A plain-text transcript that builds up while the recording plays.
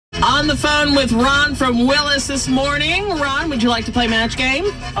On the phone with Ron from Willis this morning. Ron, would you like to play match game?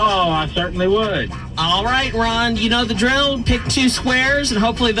 Oh, I certainly would. All right, Ron, you know the drill. Pick two squares, and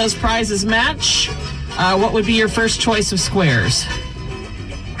hopefully those prizes match. What would be your first choice of squares?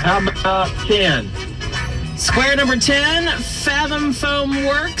 How about 10? Square number 10, Fathom Foam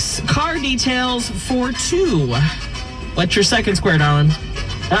Works, car details for 2. What's your second square, darling?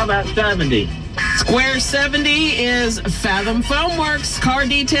 How about 70? Square 70 is Fathom Foam Works, car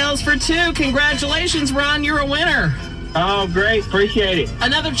details for 2. Congratulations, Ron, you're a winner. Oh, great. Appreciate it.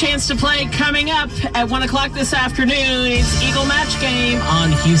 Another chance to play coming up at 1 o'clock this afternoon. It's Eagle Match Game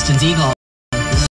on Houston's Eagle.